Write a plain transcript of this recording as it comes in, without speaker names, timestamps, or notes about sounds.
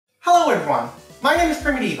Hello everyone, my name is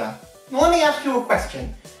Primitiva. Now let me ask you a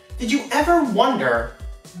question. Did you ever wonder,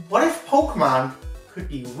 what if Pokemon could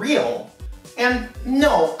be real? And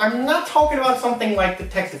no, I'm not talking about something like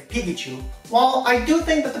Detective Pikachu. While I do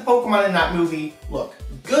think that the Pokemon in that movie look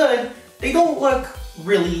good, they don't look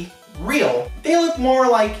really real. They look more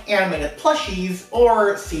like animated plushies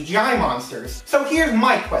or CGI monsters. So here's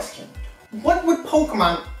my question. What would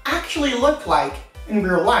Pokemon actually look like in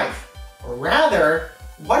real life? Or rather,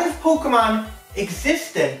 what if Pokemon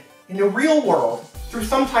existed in the real world through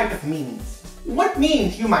some type of means? What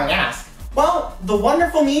means, you might ask? Well, the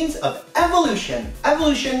wonderful means of evolution.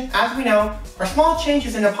 Evolution, as we know, are small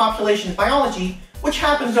changes in a population's biology which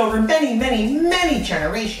happens over many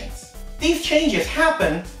generations. These changes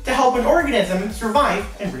happen to help an organism survive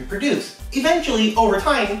and reproduce. Eventually, over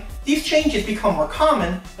time, these changes become more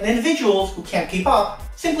common and individuals who can't keep up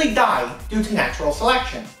simply die due to natural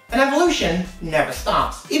selection. And evolution never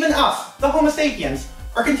stops. Even us, the Homo sapiens,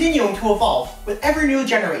 are continuing to evolve with every new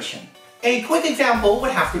generation. A quick example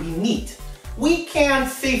would have to be meat. We can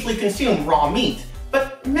safely consume raw meat,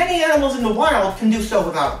 but many animals in the wild can do so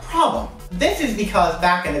without a problem. This is because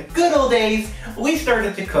back in the good old days, we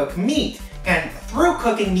started to cook meat, and through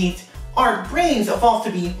cooking meat, our brains evolved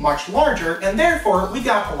to be much larger, and therefore we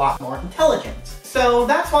got a lot more intelligent. So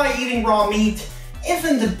that's why eating raw meat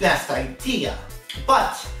isn't the best idea.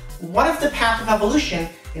 But what if the path of evolution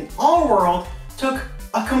in our world took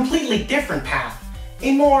a completely different path?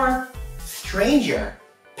 A more stranger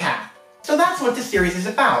path. So that's what this series is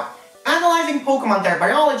about. Analyzing Pokemon, their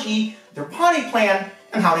biology, their body plan,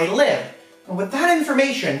 and how they live. And with that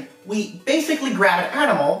information, we basically grab an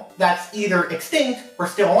animal that's either extinct or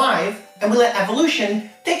still alive, and we let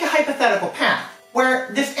evolution take a hypothetical path,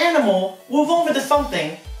 where this animal will evolve into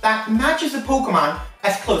something that matches the Pokemon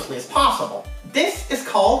as closely as possible. This is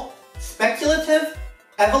called speculative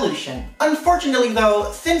evolution. Unfortunately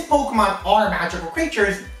though, since Pokemon are magical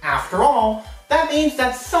creatures, after all, that means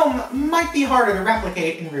that some might be harder to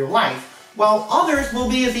replicate in real life, while others will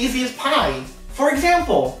be as easy as pie. For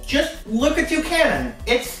example, just look at Toucanon.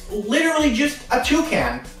 It's literally just a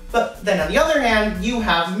toucan. But then on the other hand, you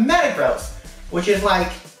have Metagross, which is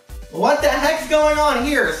like, what the heck's going on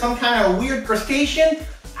here? Some kind of weird crustacean?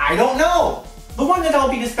 I don't know. The one that I'll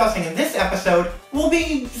be discussing in this episode will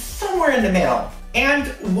be somewhere in the middle. And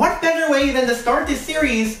what better way than to start this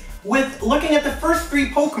series with looking at the first three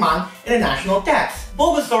Pokemon in the National Dex: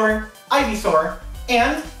 Bulbasaur, Ivysaur,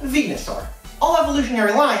 and Venusaur. All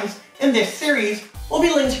evolutionary lines in this series will be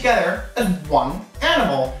linked together as one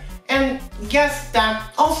animal. And yes,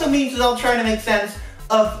 that also means that I'll try to make sense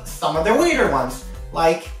of some of the weirder ones,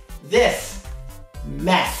 like this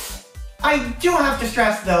mess. I do have to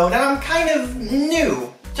stress though that I'm kind of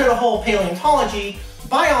new to the whole paleontology,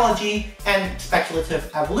 biology, and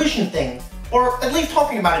speculative evolution thing, or at least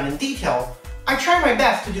talking about it in detail. I try my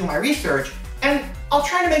best to do my research, and I'll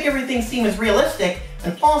try to make everything seem as realistic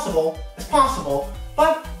and plausible as possible,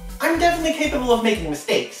 but I'm definitely capable of making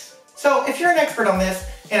mistakes. So if you're an expert on this,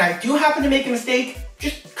 and I do happen to make a mistake,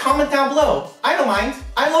 just comment down below. I don't mind.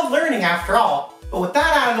 I love learning after all. But with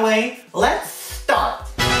that out of the way, let's start.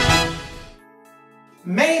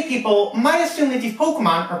 Many people might assume that these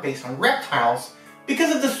Pokemon are based on reptiles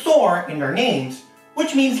because of the saur in their names,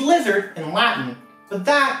 which means lizard in Latin. But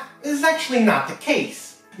that is actually not the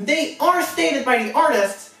case. They are stated by the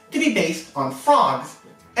artists to be based on frogs.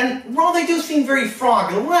 And while they do seem very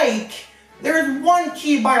frog-like, there is one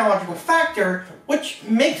key biological factor which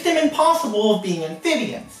makes them impossible of being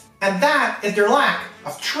amphibians, and that is their lack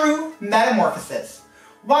of true metamorphosis.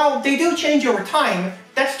 While they do change over time,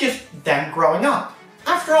 that's just them growing up.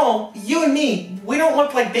 After all, you and me, we don't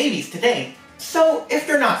look like babies today. So if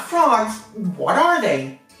they're not frogs, what are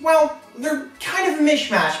they? Well, they're kind of a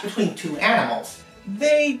mishmash between two animals.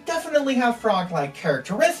 They definitely have frog-like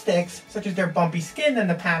characteristics, such as their bumpy skin and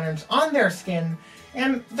the patterns on their skin,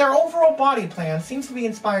 and their overall body plan seems to be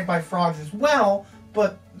inspired by frogs as well,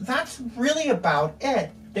 but that's really about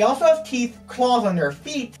it. They also have teeth, claws on their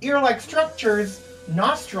feet, ear-like structures,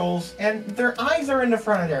 nostrils, and their eyes are in the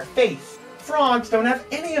front of their face. Frogs don't have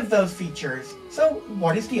any of those features. So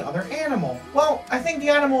what is the other animal? Well, I think the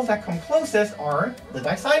animals that come closest are the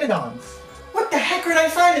Dicynodons. What the heck are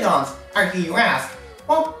Dicynodons? I hear you ask.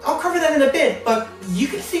 Well, I'll cover that in a bit, but you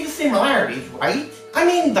can see the similarities, right? I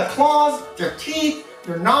mean, the claws, their teeth,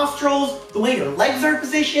 their nostrils, the way their legs are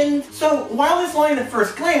positioned. So while this line at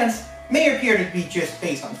first glance may appear to be just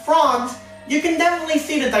based on frogs, you can definitely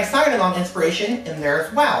see the Dicynodon inspiration in there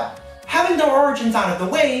as well. Having their origins out of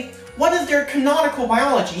the way, what does their canonical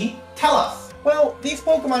biology tell us? Well, these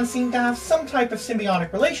Pokemon seem to have some type of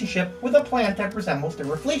symbiotic relationship with a plant that resembles the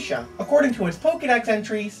Rafflesia. According to its Pokédex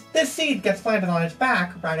entries, this seed gets planted on its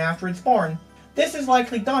back right after it's born. This is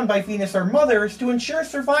likely done by Venusaur mothers to ensure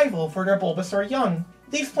survival for their Bulbasaur young.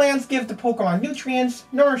 These plants give the Pokemon nutrients,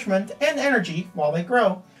 nourishment, and energy while they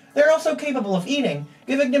grow. They're also capable of eating,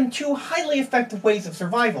 giving them two highly effective ways of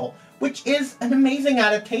survival, which is an amazing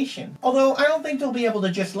adaptation. Although I don't think they'll be able to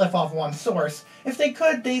just live off one source. If they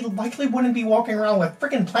could, they likely wouldn't be walking around with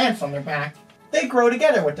frickin' plants on their back. They grow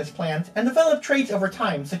together with this plant and develop traits over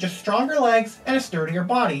time, such as stronger legs and a sturdier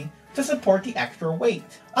body, to support the extra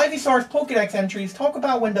weight. Ivysaur's Pokédex entries talk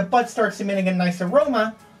about when the bud starts emitting a nice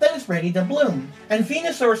aroma, then it's ready to bloom. And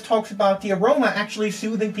Venusaur's talks about the aroma actually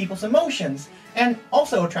soothing people's emotions, and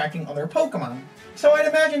also attracting other Pokemon. So I'd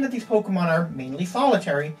imagine that these Pokemon are mainly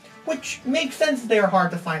solitary, which makes sense as they are hard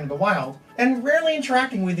to find in the wild, and rarely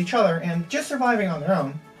interacting with each other and just surviving on their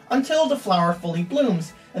own, until the flower fully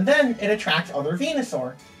blooms, and then it attracts other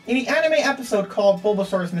Venusaur. In the anime episode called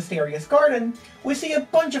Bulbasaur's Mysterious Garden, we see a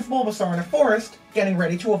bunch of Bulbasaur in a forest getting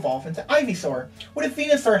ready to evolve into Ivysaur, with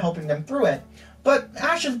Venusaur helping them through it. But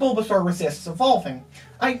Ash's Bulbasaur resists evolving.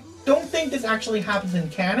 I don't think this actually happens in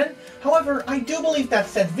canon, however, I do believe that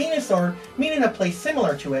said Venusaur meet in a place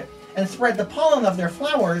similar to it, and spread the pollen of their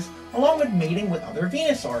flowers along with mating with other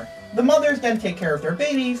Venusaur. The mothers then take care of their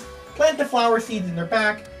babies, plant the flower seeds in their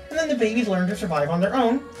back, and then the babies learn to survive on their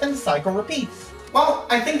own, and the cycle repeats. Well,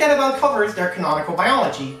 I think that about covers their canonical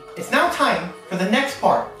biology. It's now time for the next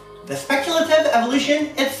part, the speculative evolution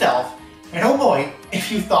itself. And oh boy,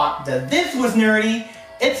 if you thought that this was nerdy,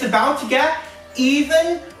 it's about to get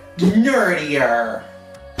even nerdier.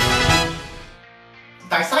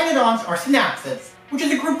 Dicynodonts are synapsids, which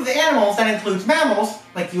is a group of animals that includes mammals,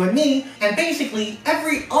 like you and me, and basically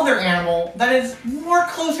every other animal that is more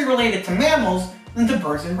closely related to mammals than to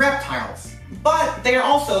birds and reptiles. But they are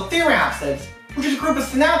also therapsids, which is a group of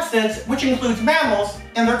synapsids which includes mammals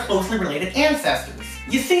and their closely related ancestors.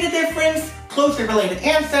 You see the difference? Closely related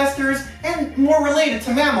ancestors and more related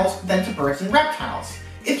to mammals than to birds and reptiles.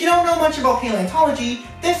 If you don't know much about paleontology,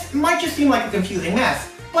 this might just seem like a confusing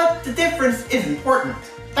mess, but the difference is important.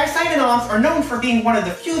 Dicynodonts are known for being one of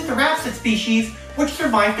the few therapsid species which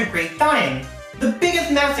survived the Great Dying, the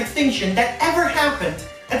biggest mass extinction that ever happened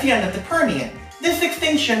at the end of the Permian. This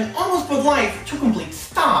extinction almost put life to a complete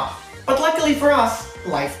stop, but luckily for us,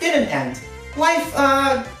 life didn't end. Life,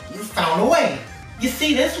 found a way. You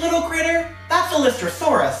see this little critter? That's a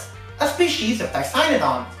Lystrosaurus, a species of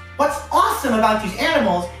Dicynodont. What's awesome about these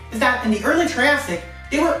animals is that in the early Triassic,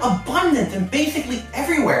 they were abundant and basically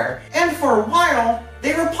everywhere, and for a while,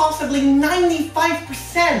 they were possibly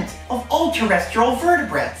 95% of all terrestrial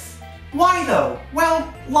vertebrates. Why though?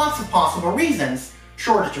 Well, lots of possible reasons.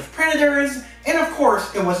 Shortage of predators, and of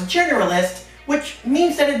course it was a generalist, which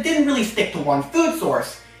means that it didn't really stick to one food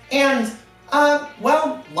source. And,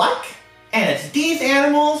 well, luck? And it's these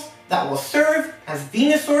animals that will serve as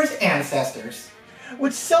Venusaur's ancestors.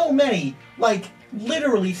 With so many, like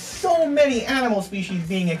literally so many animal species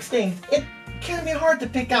being extinct, it can be hard to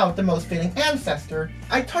pick out the most fitting ancestor.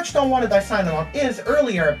 I touched on what a Dicynodont is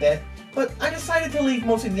earlier a bit, but I decided to leave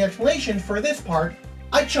most of the explanation for this part.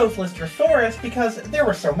 I chose Lystrosaurus because there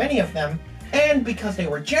were so many of them, and because they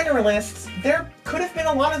were generalists, there could have been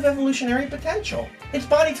a lot of evolutionary potential. Its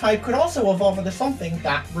body type could also evolve into something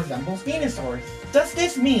that resembles Venusaur's. Does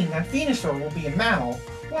this mean that Venusaur will be a mammal?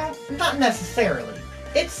 Well, not necessarily.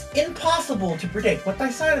 It's impossible to predict what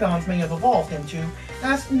Dicynodons may have evolved into,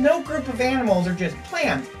 as no group of animals are just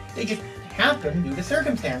planned, they just happen due to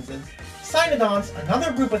circumstances. Cynodonts,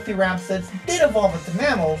 another group of therapsids, did evolve into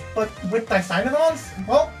mammals, but with Dicynodons,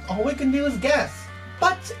 well, all we can do is guess.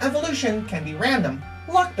 But evolution can be random,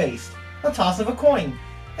 luck-based, a toss of a coin.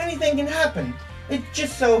 Anything can happen. It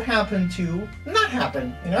just so happened to not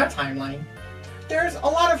happen in our timeline. There's a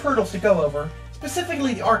lot of hurdles to go over,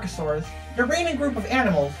 specifically the Archosaurs, the reigning group of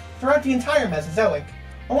animals throughout the entire Mesozoic,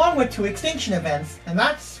 along with 2 extinction events, and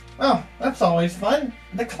that's always fun.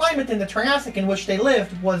 The climate in the Triassic in which they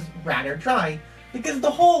lived was rather dry, because the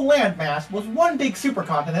whole landmass was one big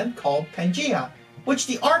supercontinent called Pangaea, which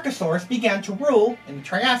the Archosaurs began to rule in the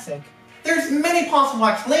Triassic. There's many possible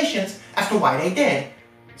explanations as to why they did,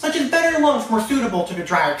 such as better lungs more suitable to the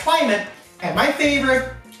drier climate, and my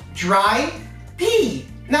favorite, dry pee.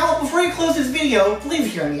 Now, before you close this video,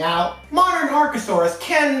 please hear me out. Modern Archosaurs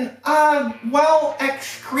can, well,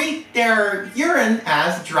 excrete their urine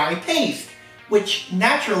as dry paste, which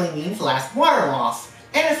naturally means less water loss.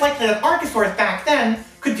 And it's likely that Archosaurs back then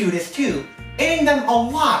could do this too, aiding them a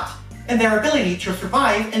lot in their ability to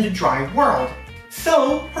survive in the dry world.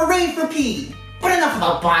 So, hooray for pee! But enough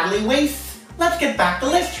about bodily waste, let's get back to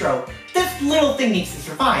Lystro. This little thing needs to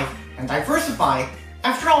survive and diversify.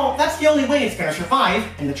 After all, that's the only way it's going to survive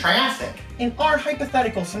in the Triassic. In our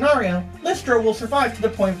hypothetical scenario, Lystro will survive to the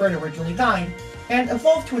point where it originally died, and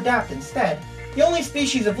evolve to adapt instead. The only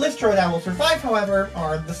species of Lystro that will survive, however,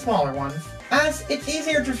 are the smaller ones, as it's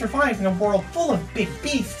easier to survive in a world full of big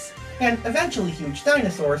beasts, and eventually huge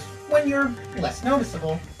dinosaurs, when you're less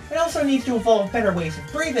noticeable. It also needs to evolve better ways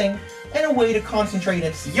of breathing, and a way to concentrate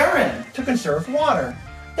its urine to conserve water.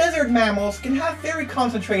 Desert mammals can have very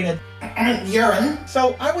concentrated urine,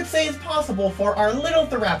 so I would say it's possible for our little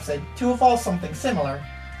Therapsid to evolve something similar.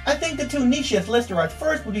 I think the two niches Lystro at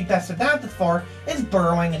first would be best adapted for is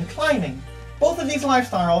burrowing and climbing. Both of these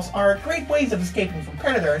lifestyles are great ways of escaping from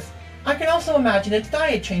predators. I can also imagine its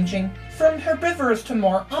diet changing from herbivorous to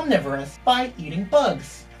more omnivorous by eating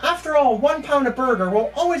bugs. After all, 1 pound of burger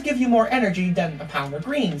will always give you more energy than a pound of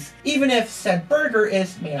greens, even if said burger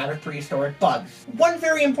is made out of prehistoric bugs. One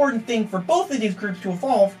very important thing for both of these groups to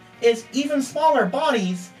evolve is even smaller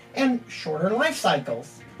bodies and shorter life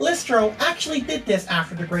cycles. Lystro actually did this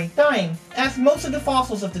after the Great Dying, as most of the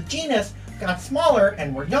fossils of the genus got smaller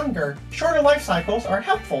and were younger. Shorter life cycles are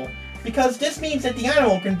helpful, because this means that the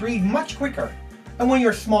animal can breed much quicker. And when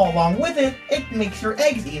you're small along with it, it makes your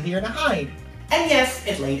eggs easier to hide. And yes,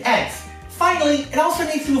 it laid eggs. Finally, it also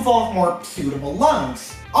needs to evolve more suitable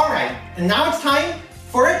lungs. Alright, and now it's time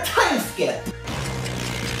for a time skip!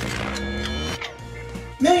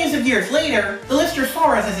 Millions of years later, the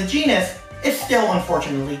Lystrosaurus as a genus is still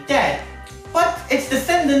unfortunately dead, but its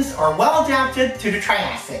descendants are well adapted to the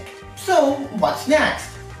Triassic. So, what's next?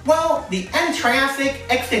 Well, the end Triassic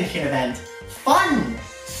extinction event. Fun!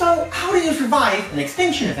 So, how do you survive an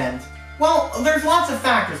extinction event? Well, there's lots of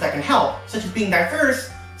factors that can help, such as being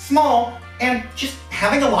diverse, small, and just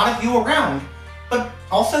having a lot of you around. But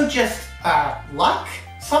also just, luck?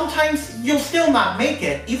 Sometimes you'll still not make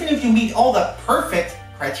it, even if you meet all the perfect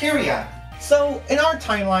criteria. So, in our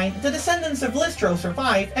timeline, the descendants of Lystro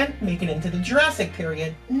survive and make it into the Jurassic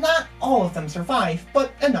period. Not all of them survive,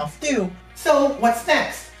 but enough do. So, what's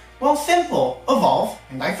next? Well, simple. Evolve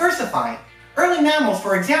and diversify. Early mammals,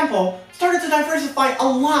 for example, started to diversify a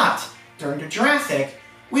lot during the Jurassic.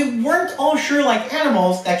 We weren't all sure like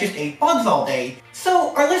animals that just ate bugs all day,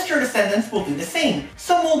 so our Lystro descendants will do the same.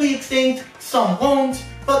 Some will be extinct, some won't,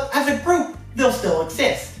 but as a group, they'll still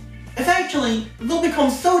exist. Eventually, they'll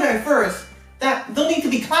become so diverse that they'll need to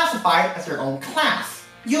be classified as their own class.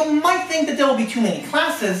 You might think that there will be too many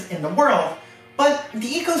classes in the world, but the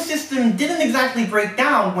ecosystem didn't exactly break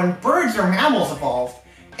down when birds or mammals evolved.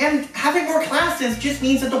 And having more classes just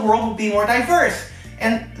means that the world will be more diverse,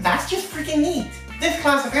 and that's just freaking neat. This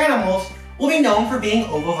class of animals will be known for being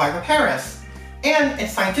ovoviviparous, and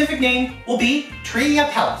its scientific name will be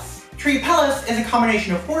Triapellus. Triapellus is a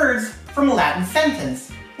combination of words from a Latin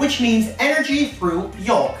sentence, which means energy through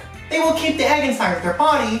yolk. They will keep the egg inside of their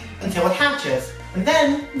body until it hatches, and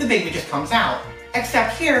then the baby just comes out.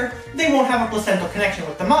 Except here, they won't have a placental connection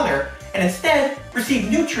with the mother, and instead receive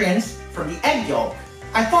nutrients from the egg yolk.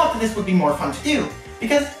 I thought that this would be more fun to do,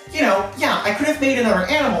 because, you know, yeah, I could have made another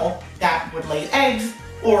animal that would lay eggs,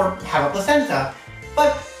 or have a placenta,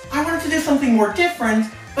 but I wanted to do something more different,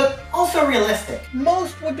 but also realistic.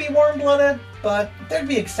 Most would be warm-blooded, but there'd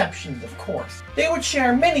be exceptions, of course. They would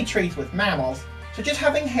share many traits with mammals, such as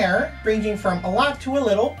having hair, ranging from a lot to a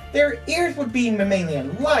little. Their ears would be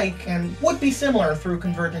mammalian-like, and would be similar through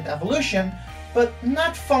convergent evolution, but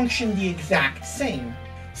not function the exact same.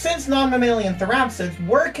 Since non-mammalian therapsids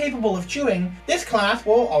were capable of chewing, this class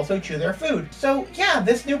will also chew their food. So yeah,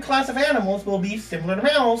 this new class of animals will be similar to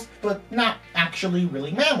mammals, but not actually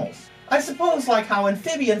really mammals. I suppose like how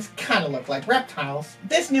amphibians kinda look like reptiles,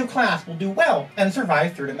 this new class will do well and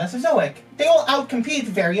survive through the Mesozoic. They will outcompete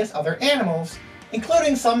various other animals,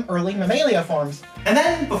 including some early mammalia forms. And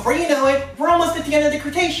then, before you know it, we're almost at the end of the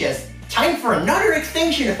Cretaceous. Time for another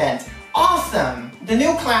extinction event. Awesome! The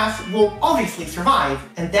new class will obviously survive,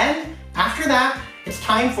 and then, after that, it's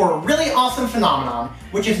time for a really awesome phenomenon,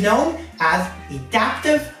 which is known as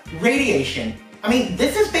adaptive radiation. I mean,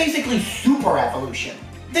 this is basically super evolution.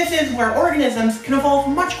 This is where organisms can evolve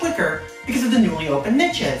much quicker because of the newly opened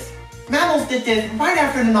niches. Mammals did this right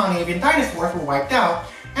after the non-avian dinosaurs were wiped out,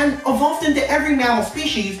 and evolved into every mammal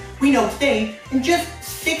species we know today in just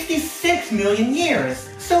 66 million years.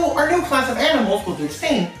 So our new class of animals will do the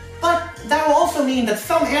same, but that will also mean that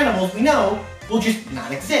some animals we know will just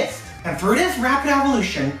not exist. And through this rapid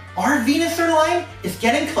evolution, our VENUSAUR line is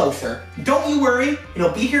getting closer. Don't you worry,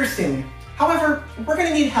 it'll be here soon. However, we're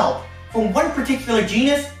gonna need help. from one particular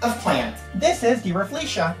genus of plant. This is the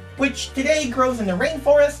Rafflesia, which today grows in the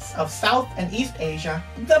rainforests of South and East Asia.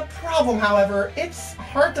 The problem, however, it's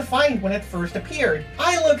hard to find when it first appeared.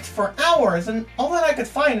 I looked for hours, and all that I could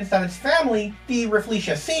find is that its family, the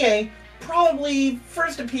Rafflesiaceae, probably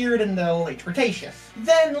first appeared in the late Cretaceous.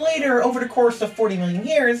 Then later, over the course of 40 million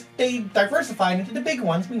years, they diversified into the big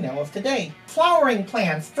ones we know of today. Flowering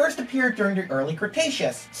plants first appeared during the early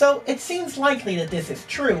Cretaceous, so it seems likely that this is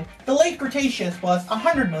true. The late Cretaceous was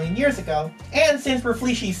 100 million years ago, and since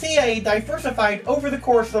Rafflesiaceae diversified over the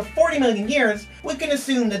course of 40 million years, we can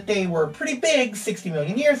assume that they were pretty big 60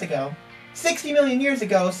 million years ago. 60 million years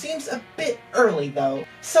ago seems a bit early though,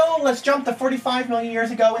 so let's jump to 45 million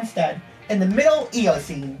years ago instead, in the Middle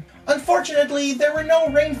Eocene. Unfortunately, there were no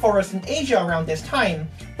rainforests in Asia around this time,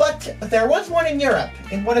 but there was one in Europe,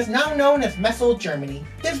 in what is now known as Messel, Germany.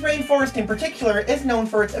 This rainforest in particular is known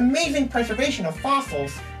for its amazing preservation of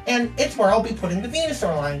fossils, and it's where I'll be putting the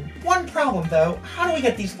VENUSAUR line. One problem though, how do we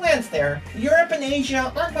get these plants there? Europe and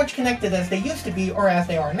Asia aren't much connected as they used to be or as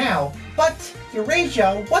they are now, but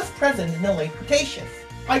Eurasia was present in the late Cretaceous.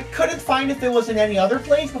 I couldn't find if it was in any other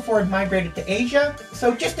place before it migrated to Asia,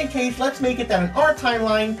 so just in case, let's make it that in our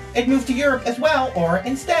timeline, it moved to Europe as well, or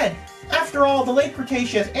instead. After all, the late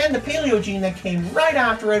Cretaceous and the Paleogene that came right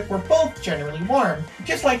after it were both generally warm,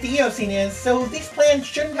 just like the Eocene is, so these plants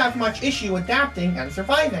shouldn't have much issue adapting and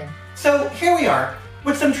surviving. So here we are,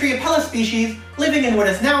 with some Triopellis species living in what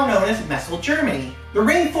is now known as Messel, Germany. The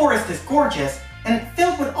rainforest is gorgeous, and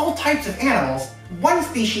filled with all types of animals. One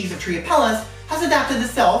species of Triopellis has adapted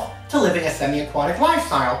itself to living a semi-aquatic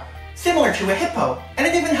lifestyle, similar to a hippo, and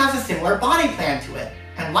it even has a similar body plan to it.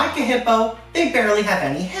 And like a hippo, they barely have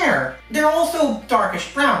any hair. They're also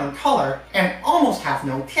darkish brown in color, and almost have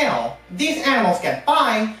no tail. These animals get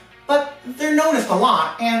by, but they're noticed a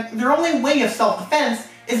lot, and their only way of self-defense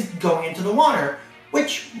is going into the water,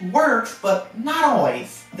 which works, but not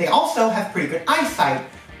always. They also have pretty good eyesight,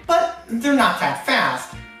 but they're not that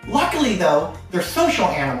fast. Luckily though, they're social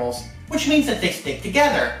animals, which means that they stick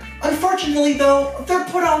together. Unfortunately though, they're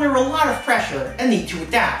put under a lot of pressure and need to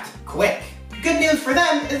adapt quick. Good news for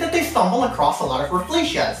them is that they stumble across a lot of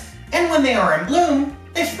Rafflesias, and when they are in bloom,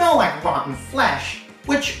 they smell like rotten flesh,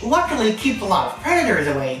 which luckily keeps a lot of predators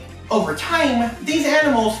away. Over time, these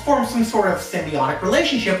animals form some sort of symbiotic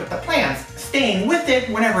relationship with the plants, staying with it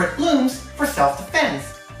whenever it blooms for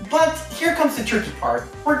self-defense. But here comes the tricky part.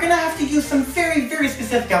 We're gonna have to use some very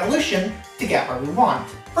specific evolution to get where we want.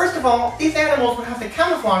 First of all, these animals would have to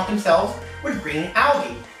camouflage themselves with green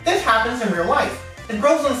algae. This happens in real life. It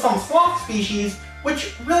grows in some sloth species,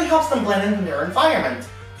 which really helps them blend into their environment.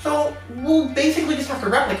 So we'll basically just have to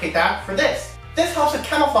replicate that for this. This helps it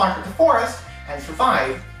camouflage with the forest and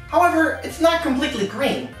survive. However, it's not completely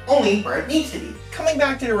green, only where it needs to be. Coming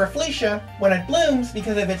back to the Rafflesia, when it blooms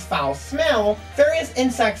because of its foul smell, various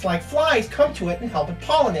insects like flies come to it and help it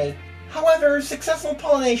pollinate. However, successful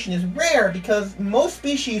pollination is rare because most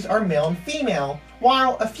species are male and female,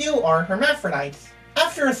 while a few are hermaphrodites.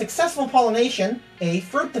 After a successful pollination, a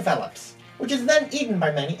fruit develops, which is then eaten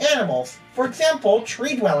by many animals. For example,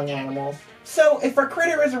 tree-dwelling animals. So if a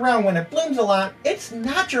critter is around when it blooms a lot, it's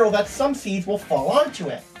natural that some seeds will fall onto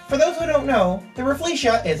it. For those who don't know, the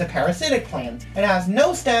Rafflesia is a parasitic plant. It has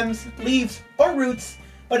no stems, leaves, or roots,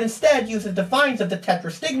 but instead uses the vines of the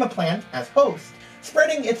tetrastigma plant as host,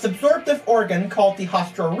 spreading its absorptive organ called the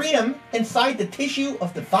hostroreum inside the tissue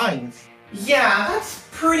of the vines. Yeah, that's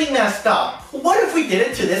pretty messed up. What if we did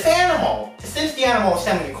it to this animal? Since the animal is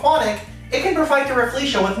semi-aquatic, it can provide the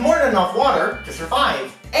Rafflesia with more than enough water to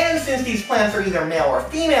survive. And since these plants are either male or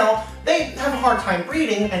female, they have a hard time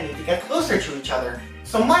breeding and need to get closer to each other.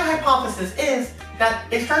 So my hypothesis is that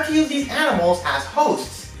they start to use these animals as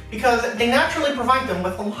hosts, because they naturally provide them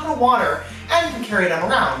with a lot of water and can carry them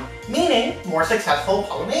around, meaning more successful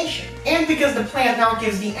pollination. And because the plant now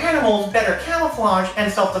gives the animals better camouflage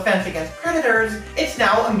and self-defense against predators, it's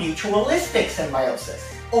now a mutualistic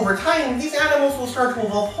symbiosis. Over time, these animals will start to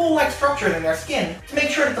evolve hole-like structures in their skin to make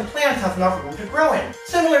sure that the plants have enough room to grow in,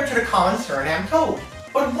 similar to the common Suriname toad.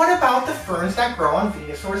 But what about the ferns that grow on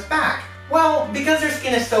Venusaur's back? Well, because their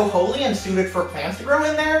skin is so holy and suited for plants to grow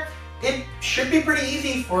in there, it should be pretty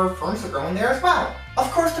easy for ferns to grow in there as well. Of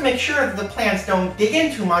course, to make sure that the plants don't dig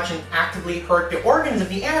in too much and actively hurt the organs of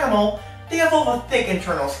the animal, they evolve a thick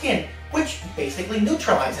internal skin, which basically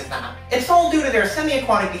neutralizes that. It's all due to their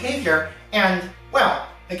semi-aquatic behavior and, well,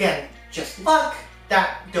 again, just luck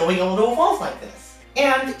that they'll be able to evolve like this.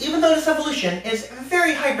 And even though this evolution is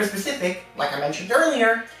very hyper-specific, like I mentioned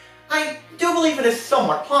earlier, I do believe it is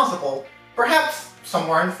somewhat plausible. perhaps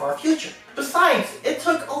somewhere in the far future. Besides, it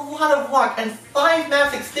took a lot of luck and 5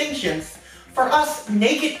 mass extinctions for us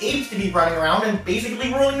naked apes to be running around and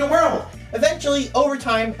basically ruling the world. Eventually, over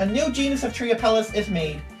time, a new genus of Triopellis is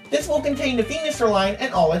made. This will contain the VENUSAUR line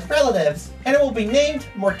and all its relatives, and it will be named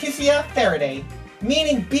Morticia Theridae,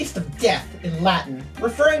 meaning beast of death in Latin,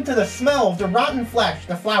 referring to the smell of the rotten flesh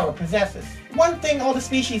the flower possesses. One thing all the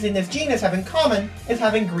species in this genus have in common is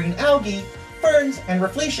having green algae, ferns, and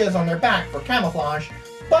rafflesias on their back for camouflage,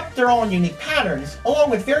 but they're all in unique patterns, along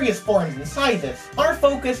with various forms and sizes. Our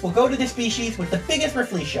focus will go to the species with the biggest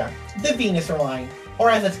rafflesia, the VENUSAUR line, or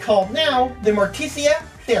as it's called now, the Morticia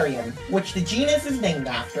Therium, which the genus is named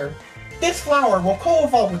after. This flower will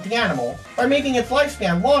co-evolve with the animal by making its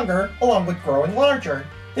lifespan longer along with growing larger.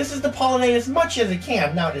 This is to pollinate as much as it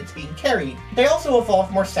can now that it's being carried. They also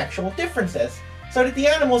evolve more sexual differences, so that the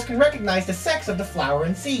animals can recognize the sex of the flower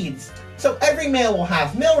and seeds. So every male will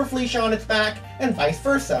have male rafflesia on its back, and vice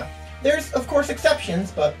versa. There's of course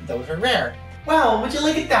exceptions, but those are rare. Well, would you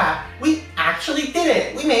look at that? We actually did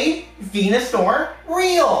it! We made VENUSAUR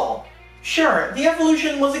real! Sure, the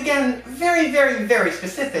evolution was again very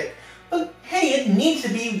specific, but hey, it needs to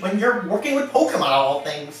be when you're working with Pokemon of all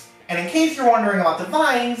things. And in case you're wondering about the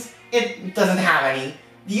vines, it doesn't have any.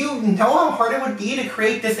 Do you know how hard it would be to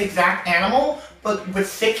create this exact animal, but with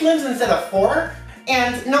 6 limbs instead of 4?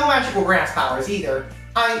 And no magical grass powers either.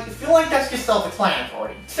 I feel like that's just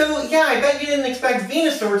self-explanatory. So yeah, I bet you didn't expect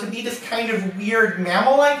VENUSAUR to be this kind of weird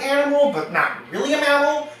mammal-like animal, but not really a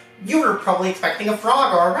mammal. You were probably expecting a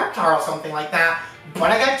frog or a reptile or something like that,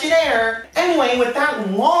 but I got you there. Anyway, with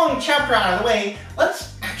that long chapter out of the way,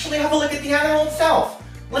 let's actually have a look at the animal itself.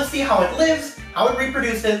 Let's see how it lives, how it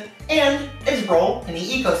reproduces, and its role in the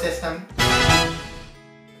ecosystem.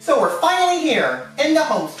 So we're finally here, in the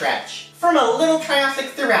home stretch. From a little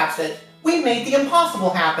Triassic Therapsid, we made the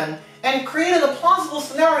impossible happen, and created a plausible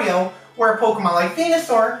scenario where a Pokemon like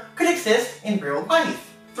VENUSAUR could exist in real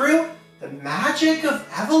life, through the magic of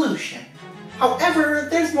evolution. However,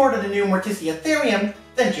 there's more to the new Morticia Therium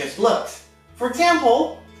than just looks. For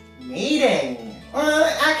example, mating.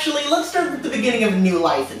 Actually, let's start with the beginning of new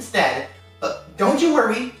life instead. But don't you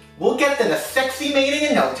worry, we'll get to the sexy mating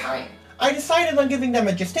in no time. I decided on giving them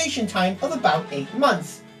a gestation time of about 8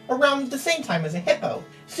 months, around the same time as a hippo.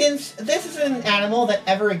 Since this isn't an animal that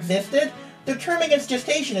ever existed, determining its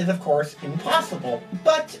gestation is of course impossible,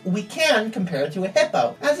 but we can compare it to a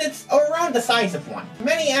hippo, as it's around the size of one.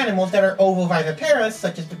 Many animals that are ovoviviparous,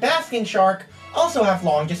 such as the basking shark, also have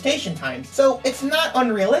long gestation times, so it's not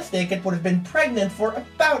unrealistic it would have been pregnant for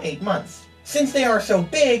about 8 months. Since they are so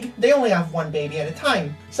big, they only have one baby at a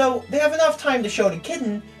time, so they have enough time to show the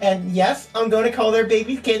kitten, and yes, I'm going to call their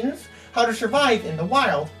babies kittens, how to survive in the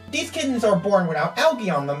wild. These kittens are born without algae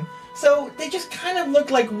on them, so they just kind of look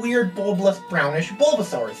like weird bulbous brownish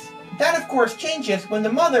Bulbasaurs. That of course changes when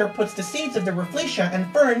the mother puts the seeds of the rafflesia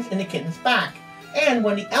and ferns in the kitten's back, and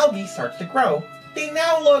when the algae starts to grow. They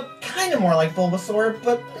now look kind of more like Bulbasaur,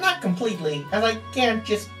 but not completely, as I can't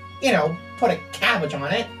just, put a cabbage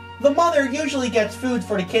on it. The mother usually gets food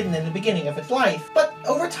for the kitten in the beginning of its life, but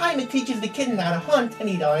over time it teaches the kitten how to hunt and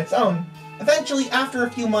eat on its own. Eventually, after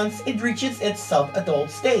a few months, it reaches its sub-adult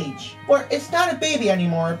stage, where it's not a baby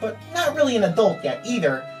anymore, but not really an adult yet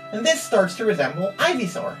either, and this starts to resemble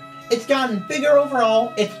Ivysaur. It's gotten bigger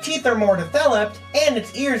overall, its teeth are more developed, and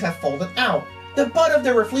its ears have folded out. The bud of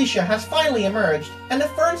the rafflesia has finally emerged, and the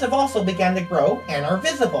ferns have also begun to grow and are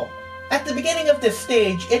visible. At the beginning of this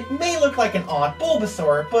stage, it may look like an odd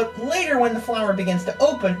Bulbasaur, but later when the flower begins to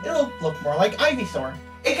open, it'll look more like Ivysaur.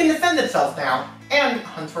 It can defend itself now, and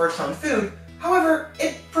hunt for its own food. However,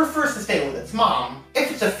 it prefers to stay with its mom.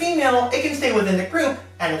 If it's a female, it can stay within the group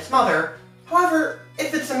and its mother. However,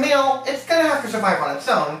 if it's a male, it's gonna have to survive on its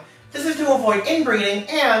own. This is to avoid inbreeding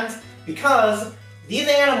and because these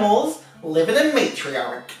animals live in a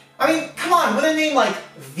matriarch. I mean, come on, with a name like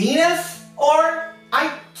Venus, or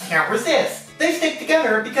I can't resist. They stick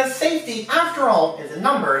together because safety, after all, is in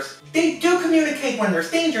numbers. They do communicate when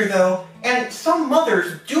there's danger though, and some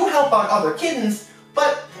mothers do help out other kittens,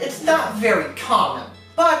 but it's not very common.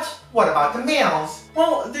 But what about the males?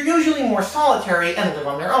 Well, they're usually more solitary and live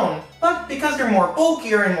on their own, but because they're more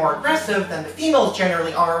bulkier and more aggressive than the females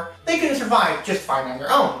generally are, they can survive just fine on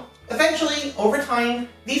their own. Eventually, over time,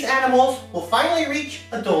 these animals will finally reach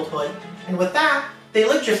adulthood, and with that, they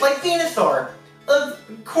look just like VENUSAUR. Of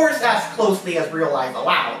course, as closely as real life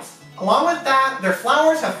allows. Along with that, their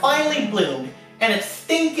flowers have finally bloomed, and it's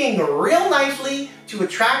stinking real nicely to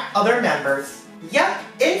attract other members. Yep,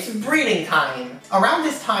 it's breeding time. Around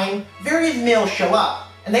this time, various males show up,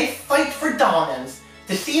 and they fight for dominance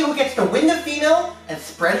to see who gets to win the female and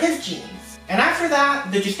spread his genes. And after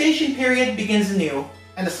that, the gestation period begins anew,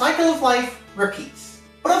 and the cycle of life repeats.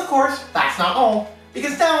 But of course, that's not all,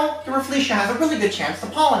 because now the Rafflesia has a really good chance to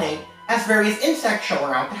pollinate, as various insects show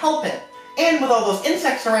around to help it. And with all those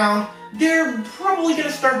insects around, they're probably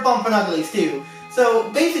gonna start bumping uglies too.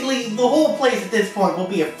 So basically, the whole place at this point will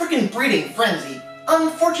be a freaking breeding frenzy.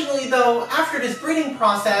 Unfortunately though, after this breeding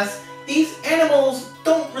process, these animals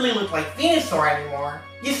don't really look like VENUSAUR anymore.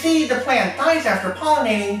 You see, the plant dies after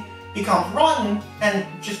pollinating, becomes rotten, and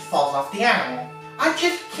just falls off the animal. I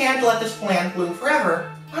just can't let this plant bloom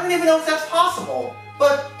forever. I don't even know if that's possible.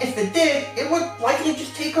 But if it did, it would likely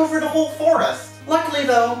just take over the whole forest. Luckily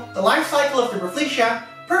though, the life cycle of the Rafflesia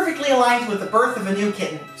perfectly aligns with the birth of a new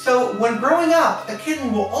kitten. So when growing up, a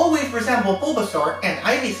kitten will always resemble Bulbasaur and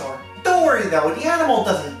Ivysaur. Don't worry though, the animal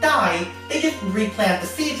doesn't die, they just replant the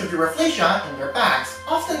seeds of the Rafflesia in their backs,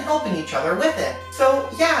 often helping each other with it. So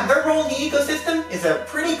yeah, their role in the ecosystem is a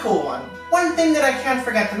pretty cool one. One thing that I can't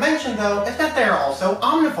forget to mention though is that they are also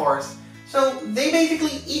omnivores. So they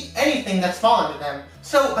basically eat anything that's fallen to them.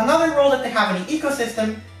 So another role that they have in the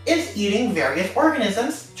ecosystem is eating various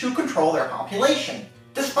organisms to control their population.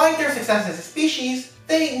 Despite their success as a species,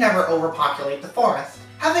 they never overpopulate the forest.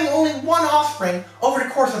 Having only one offspring over the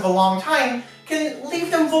course of a long time can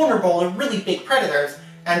leave them vulnerable to really big predators,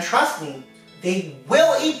 and trust me, they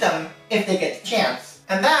will eat them if they get the chance.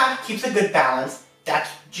 And that keeps a good balance. That's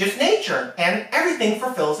just nature, and everything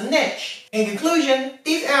fulfills a niche. In conclusion,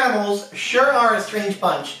 these animals sure are a strange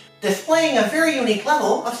bunch, displaying a very unique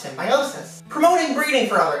level of symbiosis, promoting breeding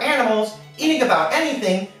for other animals, eating about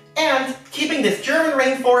anything, and keeping this German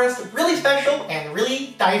rainforest really special and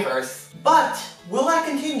really diverse. But will that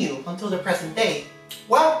continue until the present day?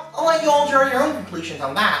 Well, I'll let you all draw your own conclusions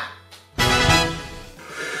on that.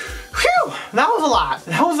 Phew! That was a lot.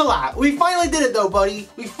 That was a lot. We finally did it though, buddy.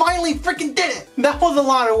 We finally freaking did it! That was a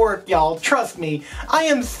lot of work, y'all. Trust me. I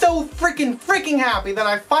am so freaking happy that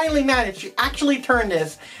I finally managed to actually turn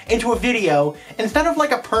this into a video instead of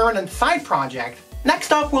like a permanent side project.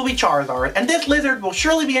 Next up will be Charizard, and this lizard will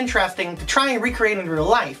surely be interesting to try and recreate in real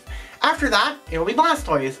life. After that, it will be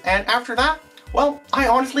Blastoise, and after that, well, I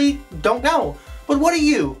honestly don't know. But what do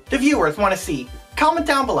you, the viewers, want to see? Comment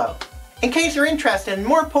down below. In case you're interested in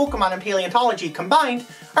more Pokemon and paleontology combined,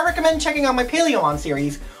 I recommend checking out my Paleomon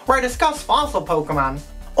series, where I discuss fossil Pokemon,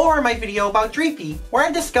 or my video about Dreepy, where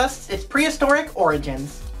I discuss its prehistoric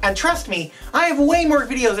origins. And trust me, I have way more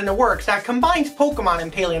videos in the works that combines Pokemon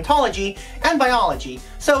and paleontology and biology,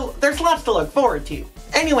 so there's lots to look forward to.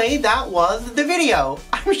 Anyway, that was the video.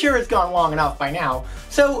 I'm sure it's gone long enough by now,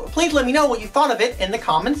 so please let me know what you thought of it in the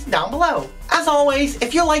comments down below. As always,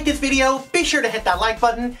 if you like this video, be sure to hit that like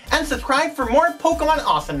button and subscribe for more Pokemon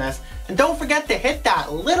awesomeness, and don't forget to hit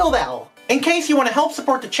that little bell. In case you want to help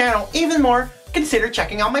support the channel even more, consider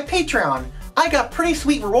checking out my Patreon. I got pretty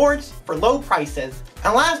sweet rewards for low prices.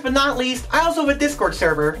 And last but not least, I also have a Discord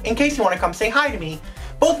server in case you want to come say hi to me.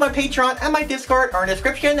 Both my Patreon and my Discord are in the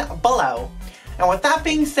description below. And with that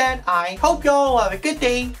being said, I hope y'all have a good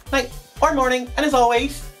day, night, or morning, and as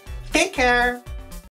always, take care!